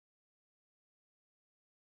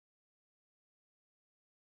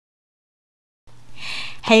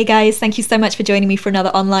Hey guys, thank you so much for joining me for another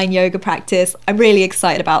online yoga practice. I'm really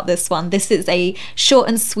excited about this one. This is a short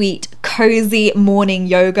and sweet, cozy morning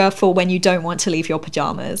yoga for when you don't want to leave your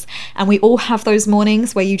pajamas. And we all have those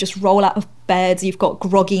mornings where you just roll out of bed, you've got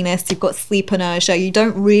grogginess, you've got sleep inertia, you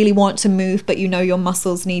don't really want to move, but you know your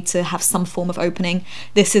muscles need to have some form of opening.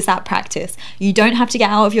 This is that practice. You don't have to get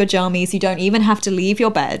out of your jammies, you don't even have to leave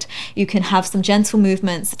your bed. You can have some gentle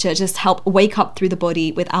movements to just help wake up through the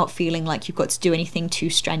body without feeling like you've got to do anything too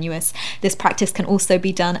strenuous. This practice can also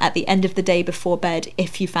be done at the end of the day before bed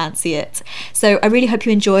if you fancy it. So I really hope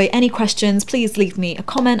you enjoy. Any questions, please leave me a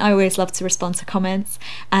comment. I always love to respond to comments,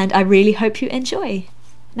 and I really hope you enjoy.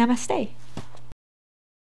 Namaste.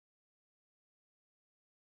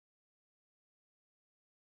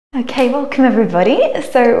 Okay, welcome everybody.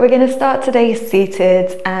 So we're going to start today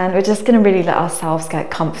seated, and we're just going to really let ourselves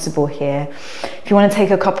get comfortable here. If you want to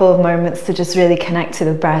take a couple of moments to just really connect to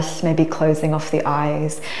the breath, maybe closing off the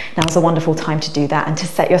eyes, now's a wonderful time to do that and to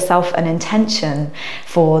set yourself an intention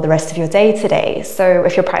for the rest of your day today. So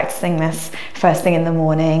if you're practicing this first thing in the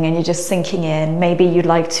morning and you're just sinking in, maybe you'd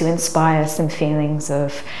like to inspire some feelings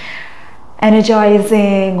of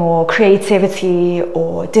energizing or creativity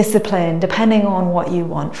or discipline, depending on what you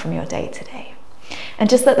want from your day today. And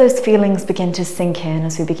just let those feelings begin to sink in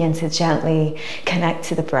as we begin to gently connect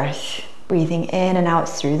to the breath, breathing in and out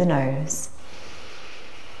through the nose.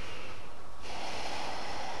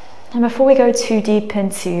 And before we go too deep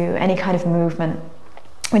into any kind of movement,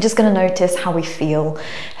 we're just going to notice how we feel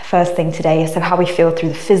first thing today. So how we feel through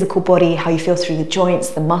the physical body, how you feel through the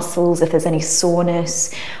joints, the muscles, if there's any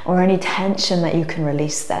soreness or any tension that you can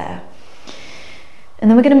release there. And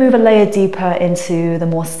then we're going to move a layer deeper into the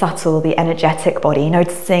more subtle, the energetic body,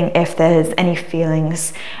 noticing if there's any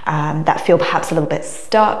feelings that feel perhaps a little bit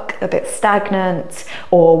stuck, a bit stagnant,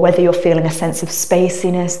 or whether you're feeling a sense of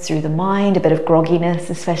spaciness through the mind, a bit of grogginess,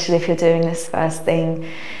 especially if you're doing this first thing.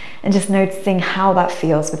 And just noticing how that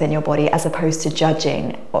feels within your body as opposed to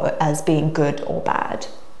judging or as being good or bad.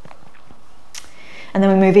 And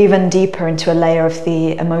then we move even deeper into a layer of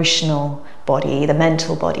the emotional body, the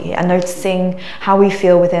mental body, and noticing how we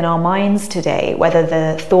feel within our minds today, whether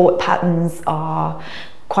the thought patterns are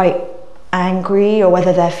quite angry or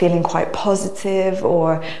whether they're feeling quite positive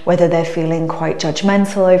or whether they're feeling quite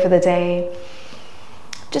judgmental over the day.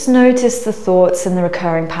 Just notice the thoughts and the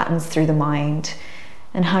recurring patterns through the mind,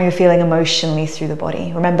 and how you're feeling emotionally through the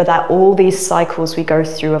body. Remember that all these cycles we go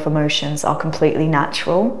through of emotions are completely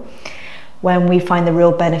natural. When we find the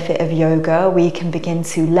real benefit of yoga, we can begin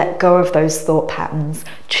to let go of those thought patterns,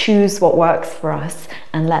 choose what works for us,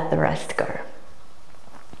 and let the rest go.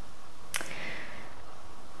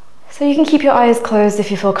 So you can keep your eyes closed if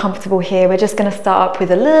you feel comfortable here. We're just going to start up with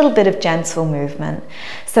a little bit of gentle movement.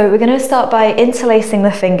 So we're going to start by interlacing the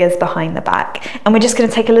fingers behind the back, and we're just going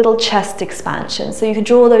to take a little chest expansion. So you can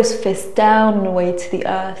draw those fists down and away to the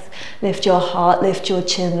earth, lift your heart, lift your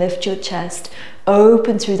chin, lift your chest,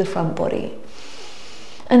 open through the front body.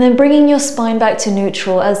 And then bringing your spine back to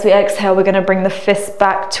neutral. As we exhale, we're going to bring the fist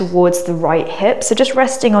back towards the right hip. So just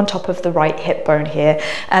resting on top of the right hip bone here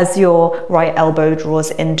as your right elbow draws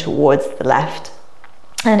in towards the left.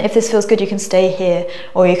 And if this feels good, you can stay here,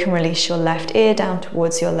 or you can release your left ear down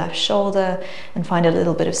towards your left shoulder and find a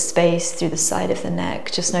little bit of space through the side of the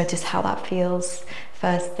neck. Just notice how that feels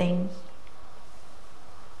first thing.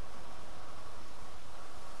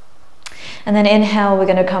 And then inhale, we're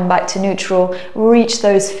going to come back to neutral, reach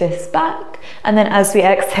those fists back. And then as we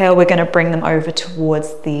exhale, we're going to bring them over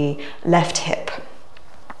towards the left hip.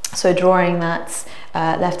 So drawing that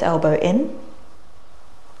left elbow in.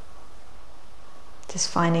 Just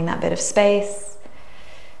finding that bit of space.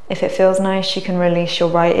 If it feels nice, you can release your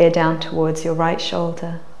right ear down towards your right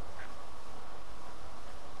shoulder.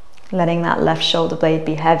 Letting that left shoulder blade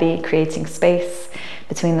be heavy, creating space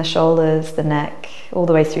between the shoulders, the neck, all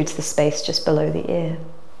the way through to the space just below the ear.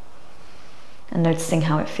 And noticing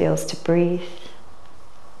how it feels to breathe.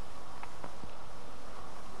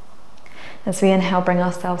 As we inhale, bring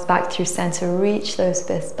ourselves back through center, reach those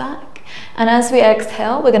fists back. And as we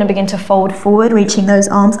exhale, we're going to begin to fold forward, reaching those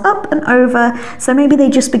arms up and over. So maybe they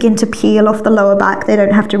just begin to peel off the lower back. They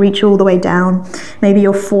don't have to reach all the way down. Maybe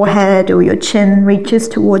your forehead or your chin reaches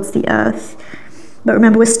towards the earth. But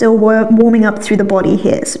remember, we're still warming up through the body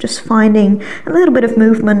here. So just finding a little bit of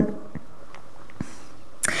movement.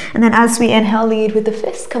 And then as we inhale, lead with the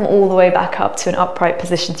fists, come all the way back up to an upright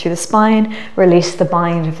position through the spine, release the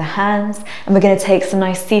bind of the hands, and we're going to take some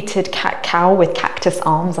nice seated cat-cow with cactus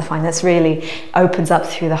arms. I find this really opens up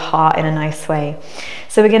through the heart in a nice way.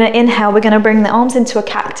 So we're going to inhale, we're going to bring the arms into a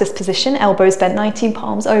cactus position, elbows bent 19,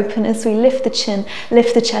 palms open as we lift the chin,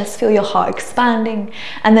 lift the chest, feel your heart expanding.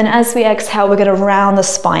 And then as we exhale, we're going to round the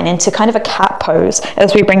spine into kind of a cat pose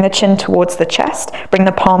as we bring the chin towards the chest, bring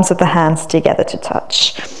the palms of the hands together to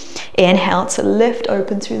touch. Inhale to lift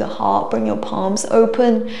open through the heart, bring your palms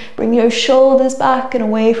open, bring your shoulders back and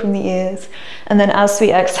away from the ears. And then as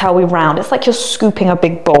we exhale, we round. It's like you're scooping a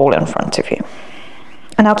big bowl in front of you.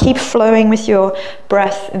 And now keep flowing with your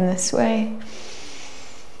breath in this way.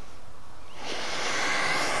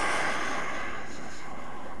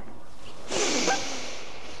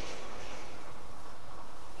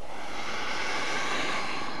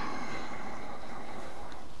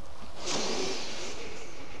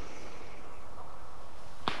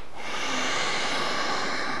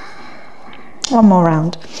 One more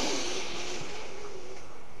round.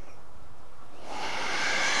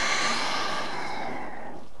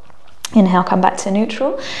 Inhale, come back to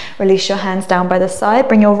neutral. Release your hands down by the side.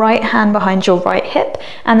 Bring your right hand behind your right hip,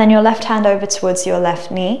 and then your left hand over towards your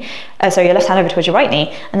left knee. Your left hand over towards your right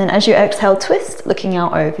knee. And then as you exhale, twist, looking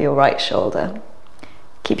out over your right shoulder.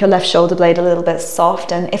 Keep your left shoulder blade a little bit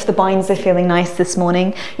soft, and if the binds are feeling nice this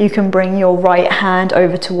morning, you can bring your right hand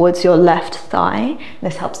over towards your left thigh.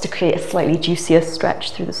 This helps to create a slightly juicier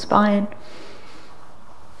stretch through the spine.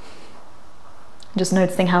 Just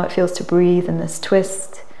noticing how it feels to breathe in this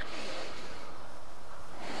twist.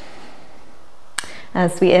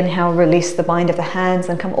 As we inhale, release the bind of the hands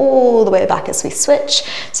and come all the way back as we switch.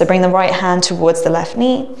 So bring the right hand towards the left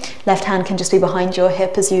knee. Left hand can just be behind your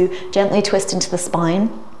hip as you gently twist into the spine.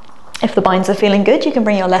 If the binds are feeling good, you can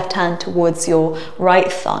bring your left hand towards your right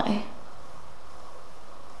thigh.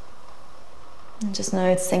 And just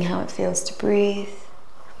noticing how it feels to breathe.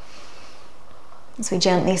 As we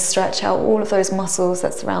gently stretch out all of those muscles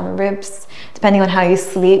that surround the ribs. Depending on how you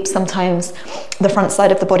sleep, sometimes the front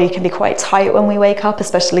side of the body can be quite tight when we wake up,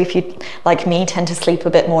 especially if you, like me, tend to sleep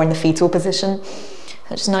a bit more in the fetal position. So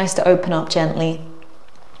it's just nice to open up gently.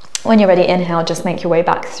 When you're ready, inhale, just make your way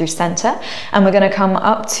back through center. And we're going to come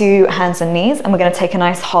up to hands and knees, and we're going to take a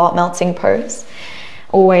nice heart melting pose.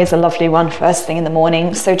 Always a lovely one first thing in the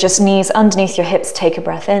morning. So just knees underneath your hips, take a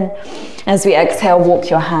breath in. As we exhale, walk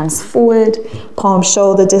your hands forward, palm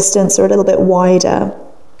shoulder distance or a little bit wider.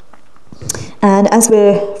 And as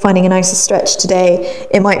we're finding a nicer stretch today,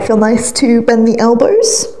 it might feel nice to bend the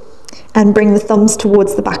elbows and bring the thumbs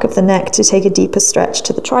towards the back of the neck to take a deeper stretch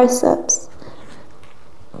to the triceps.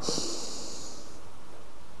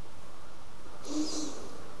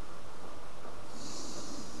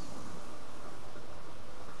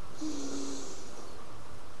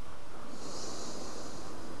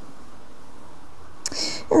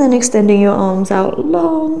 And then extending your arms out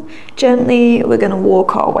long, gently, we're going to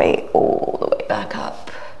walk our way all the way back up.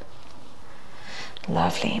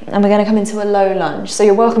 Lovely. And we're going to come into a low lunge. So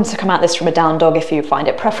you're welcome to come at this from a down dog if you find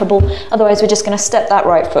it preferable. Otherwise, we're just going to step that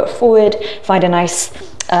right foot forward, find a nice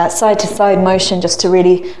side to side motion just to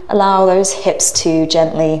really allow those hips to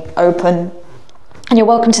gently open. And you're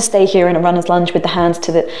welcome to stay here in a runner's lunge with the hands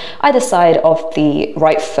to the either side of the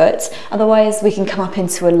right foot. Otherwise, we can come up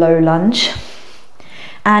into a low lunge.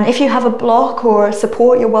 And if you have a block or a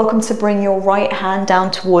support, you're welcome to bring your right hand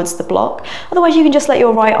down towards the block. Otherwise, you can just let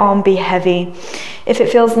your right arm be heavy. If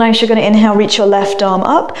it feels nice, you're going to inhale, reach your left arm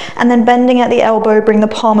up, and then bending at the elbow, bring the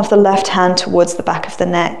palm of the left hand towards the back of the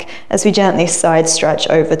neck as we gently side stretch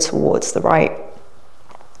over towards the right.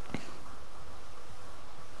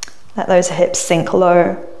 Let those hips sink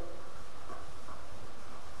low.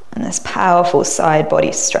 And this powerful side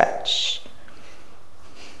body stretch.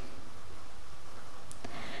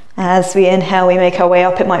 As we inhale, we make our way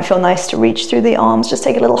up. It might feel nice to reach through the arms. Just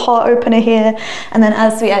take a little heart opener here. And then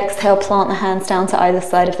as we exhale, plant the hands down to either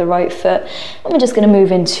side of the right foot. And we're just going to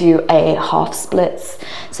move into a half splits.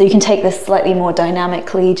 So you can take this slightly more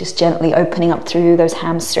dynamically, just gently opening up through those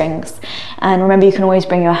hamstrings. And remember, you can always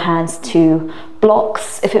bring your hands to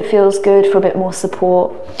blocks if it feels good for a bit more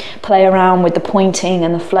support. Play around with the pointing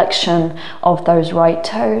and the flexion of those right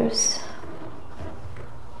toes.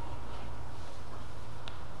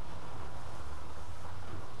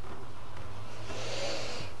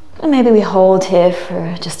 And maybe we hold here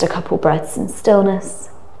for just a couple breaths in stillness.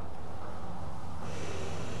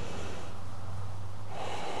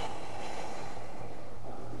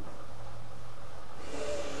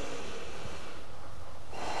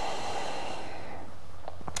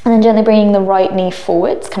 And then then gently bringing the right knee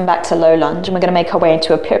forwards, come back to low lunge, and we're going to make our way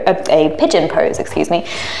into a pigeon pose, excuse me.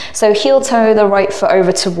 So heel toe the right foot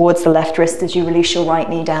over towards the left wrist as you release your right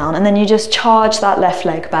knee down, and then you just charge that left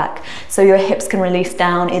leg back so your hips can release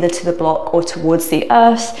down either to the block or towards the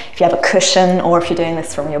earth. If you have a cushion or if you're doing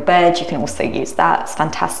this from your bed, you can also use that. It's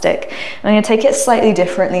fantastic. I'm going to take it slightly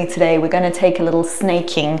differently today. We're going to take a little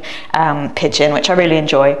snaking pigeon, which I really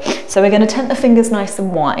enjoy. So we're going to tent the fingers nice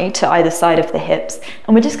and wide to either side of the hips,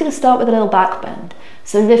 and we're just going to start with a little back bend.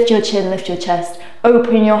 So lift your chin, lift your chest,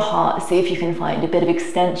 open your heart, see if you can find a bit of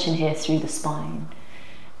extension here through the spine.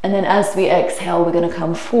 And then as we exhale, we're going to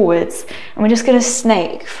come forwards, and we're just going to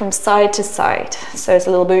snake from side to side. So it's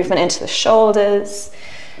a little movement into the shoulders.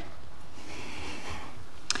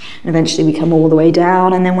 And eventually we come all the way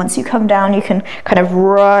down, and then once you come down, you can kind of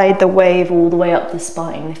ride the wave all the way up the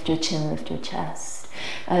spine. Lift your chin, lift your chest.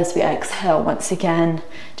 As we exhale, once again,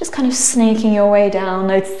 just kind of snaking your way down,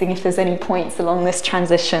 noticing if there's any points along this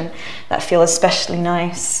transition that feel especially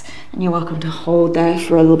nice. And you're welcome to hold there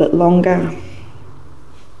for a little bit longer.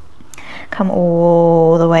 Come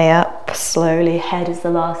all the way up, slowly, head is the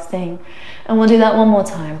last thing. And we'll do that one more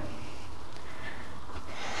time.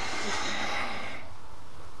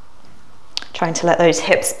 Trying to let those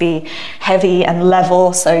hips be heavy and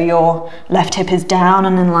level, so your left hip is down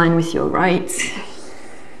and in line with your right.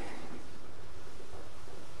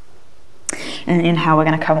 And inhale, we're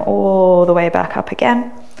going to come all the way back up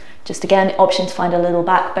again. Just again, option to find a little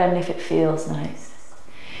back bend if it feels nice.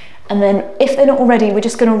 And then if they're not already, we're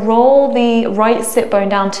just going to roll the right sit bone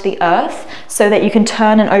down to the earth so that you can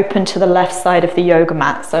turn and open to the left side of the yoga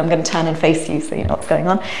mat. So I'm going to turn and face you so you know what's going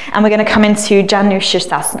on. And we're going to come into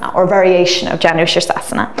Janushirasana, or a variation of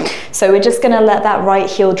Janushirasana. So we're just going to let that right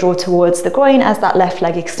heel draw towards the groin as that left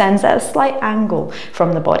leg extends at a slight angle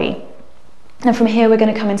from the body. And from here, we're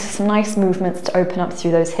going to come into some nice movements to open up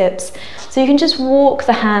through those hips. So you can just walk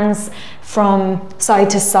the hands from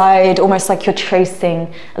side to side, almost like you're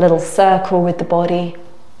tracing a little circle with the body.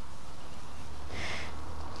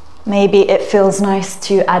 Maybe it feels nice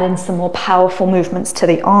to add in some more powerful movements to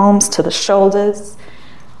the arms, to the shoulders.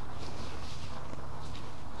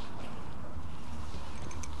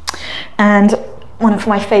 And one of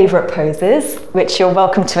my favorite poses, which you're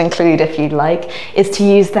welcome to include if you'd like, is to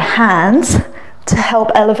use the hands to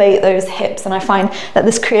help elevate those hips. And I find that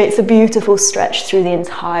this creates a beautiful stretch through the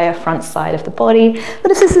entire front side of the body.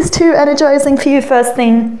 But if this is too energizing for you first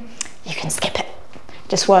thing, you can skip it.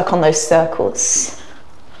 Just work on those circles.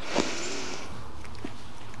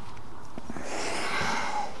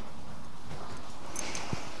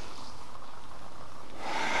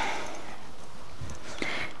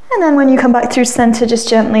 And then when you come back through center, just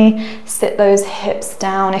gently sit those hips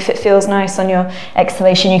down. If it feels nice on your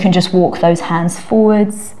exhalation, you can just walk those hands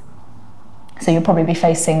forwards. So you'll probably be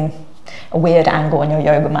facing a weird angle on your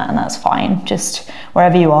yoga mat, and that's fine. Just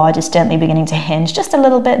wherever you are, just gently beginning to hinge just a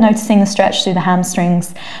little bit, noticing the stretch through the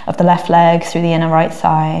hamstrings of the left leg, through the inner right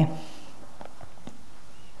thigh.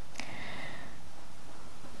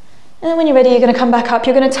 And then when you're ready, you're going to come back up.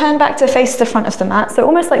 You're going to turn back to face the front of the mat. So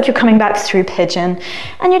almost like you're coming back through pigeon.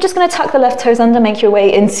 And you're just going to tuck the left toes under, make your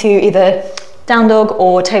way into either down dog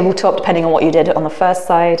or tabletop, depending on what you did on the first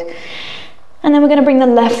side. And then we're going to bring the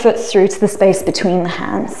left foot through to the space between the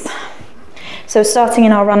hands. So starting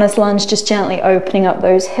in our runner's lunge, just gently opening up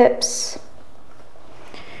those hips.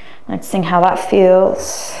 Noticing how that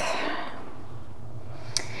feels.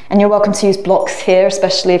 And you're welcome to use blocks here,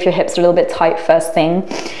 especially if your hips are a little bit tight first thing.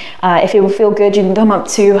 If it will feel good, you can come up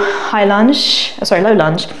to low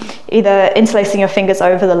lunge, either interlacing your fingers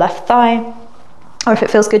over the left thigh, or if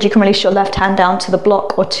it feels good, you can release your left hand down to the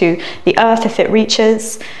block or to the earth if it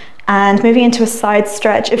reaches. And moving into a side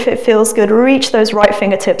stretch, if it feels good, reach those right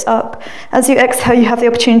fingertips up. As you exhale, you have the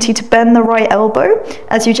opportunity to bend the right elbow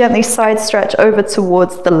as you gently side stretch over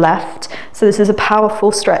towards the left. So this is a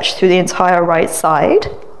powerful stretch through the entire right side.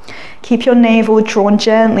 Keep your navel drawn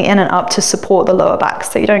gently in and up to support the lower back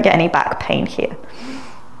so you don't get any back pain here.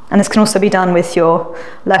 And this can also be done with your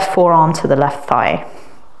left forearm to the left thigh.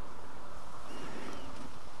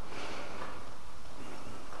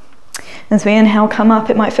 As we inhale, come up,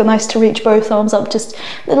 it might feel nice to reach both arms up, just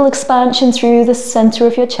a little expansion through the center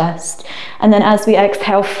of your chest. And then as we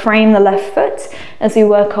exhale, frame the left foot as we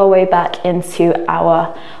work our way back into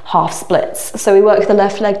our half splits. So we work the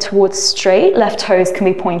left leg towards straight, left toes can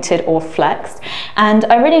be pointed or flexed. And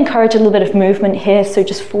I really encourage a little bit of movement here, so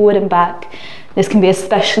just forward and back. This can be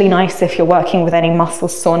especially nice if you're working with any muscle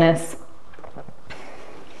soreness.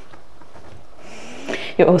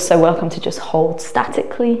 You're also welcome to just hold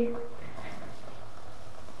statically.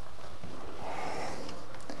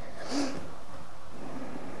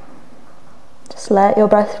 Just let your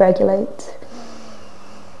breath regulate.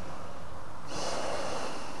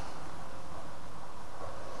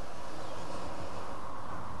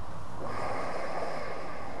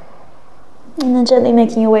 And then gently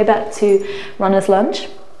making your way back to runner's lunge.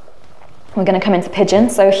 We're going to come into pigeon,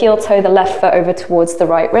 so heel toe the left foot over towards the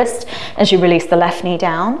right wrist as you release the left knee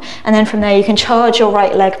down. And then from there you can charge your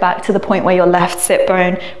right leg back to the point where your left sit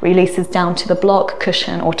bone releases down to the block,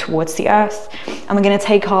 cushion, or towards the earth. And we're going to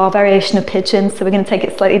take our variation of pigeon, so we're going to take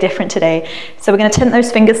it slightly different today. So we're going to tent those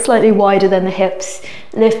fingers slightly wider than the hips.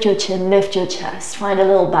 Lift your chin, lift your chest, find a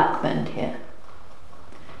little back bend here.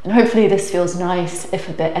 And hopefully this feels nice, if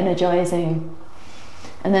a bit energizing.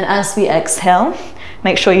 And then as we exhale,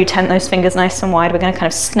 make sure you tent those fingers nice and wide. We're going to kind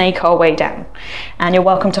of snake our way down. And you're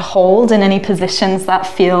welcome to hold in any positions that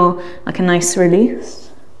feel like a nice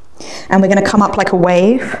release. And we're going to come up like a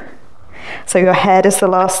wave. So your head is the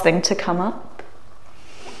last thing to come up.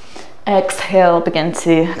 Exhale, begin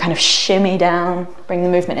to kind of shimmy down. Bring the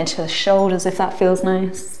movement into the shoulders if that feels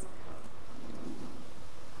nice.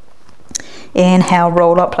 Inhale,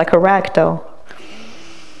 roll up like a rag doll.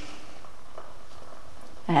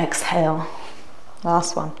 Exhale,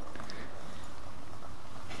 last one.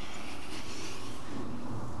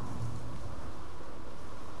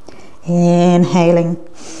 Inhaling.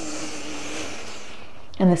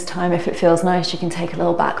 And this time, if it feels nice, you can take a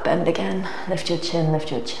little back bend again. Lift your chin,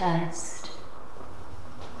 lift your chest.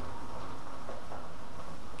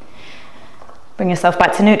 Bring yourself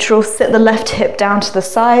back to neutral. Sit the left hip down to the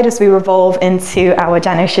side as we revolve into our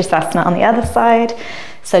Janushirasana on the other side.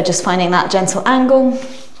 So just finding that gentle angle.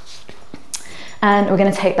 And we're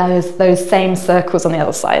going to take those same circles on the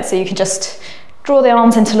other side. So you can just draw the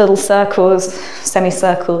arms into little circles,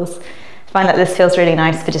 semicircles. Find that this feels really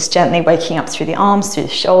nice for just gently waking up through the arms, through the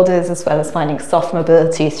shoulders, as well as finding soft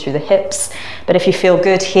mobility through the hips. But if you feel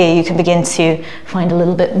good here, you can begin to find a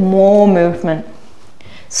little bit more movement.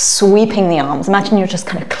 Sweeping the arms. Imagine you're just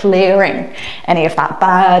kind of clearing any of that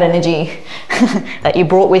bad energy that you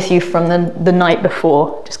brought with you from the night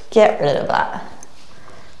before. Just get rid of that.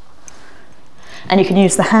 And you can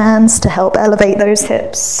use the hands to help elevate those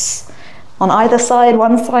hips on either side,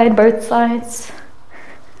 one side, both sides.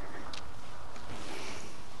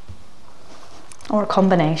 Or a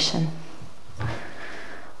combination.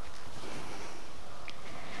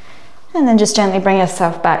 And then just gently bring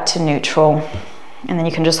yourself back to neutral. And then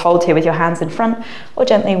you can just hold here with your hands in front or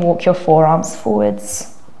gently walk your forearms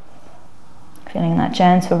forwards. Feeling that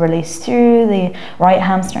gentle release through the right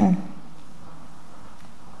hamstring.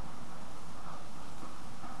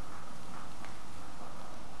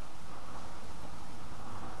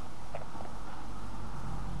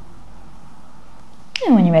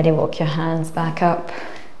 And when you're ready, walk your hands back up.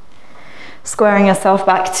 Squaring yourself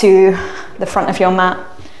back to the front of your mat.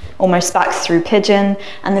 Almost back through pigeon,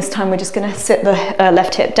 and this time we're just going to sit the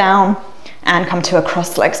left hip down and come to a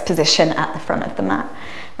crossed legs position at the front of the mat.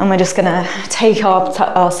 And we're just going to take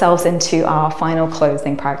ourselves into our final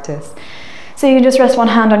closing practice. So you can just rest one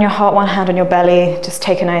hand on your heart, one hand on your belly. Just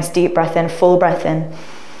take a nice deep breath in, full breath in.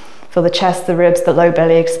 Feel the chest, the ribs, the low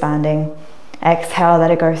belly expanding. Exhale,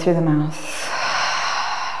 let it go through the mouth.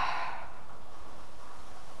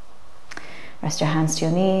 Rest your hands to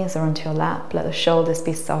your knees or onto your lap. Let the shoulders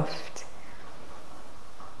be soft.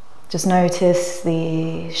 Just notice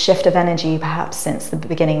the shift of energy perhaps since the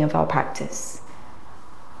beginning of our practice.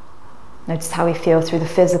 Notice how we feel through the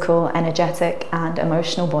physical, energetic, and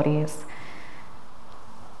emotional bodies.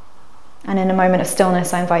 And in a moment of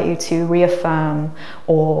stillness, I invite you to reaffirm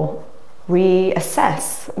or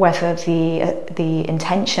reassess whether the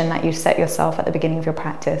intention that you set yourself at the beginning of your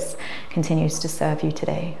practice continues to serve you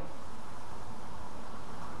today.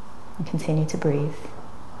 And continue to breathe.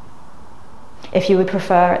 If you would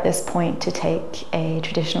prefer at this point to take a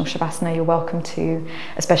traditional Shavasana, you're welcome to,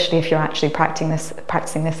 especially if you're actually practicing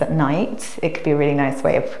this at night. It could be a really nice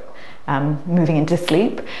way of moving into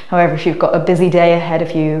sleep. However, if you've got a busy day ahead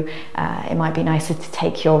of you, it might be nicer to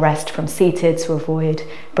take your rest from seated to avoid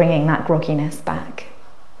bringing that grogginess back.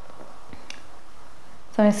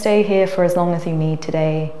 So stay here for as long as you need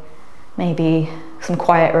today. Maybe some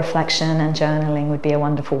quiet reflection and journaling would be a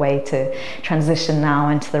wonderful way to transition now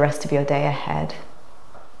into the rest of your day ahead.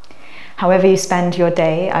 However you spend your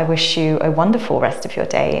day, I wish you a wonderful rest of your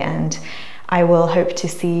day, and I will hope to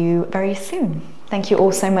see you very soon. Thank you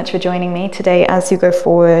all so much for joining me today. As you go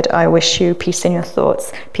forward, I wish you peace in your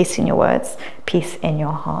thoughts, peace in your words, peace in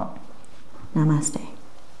your heart. Namaste.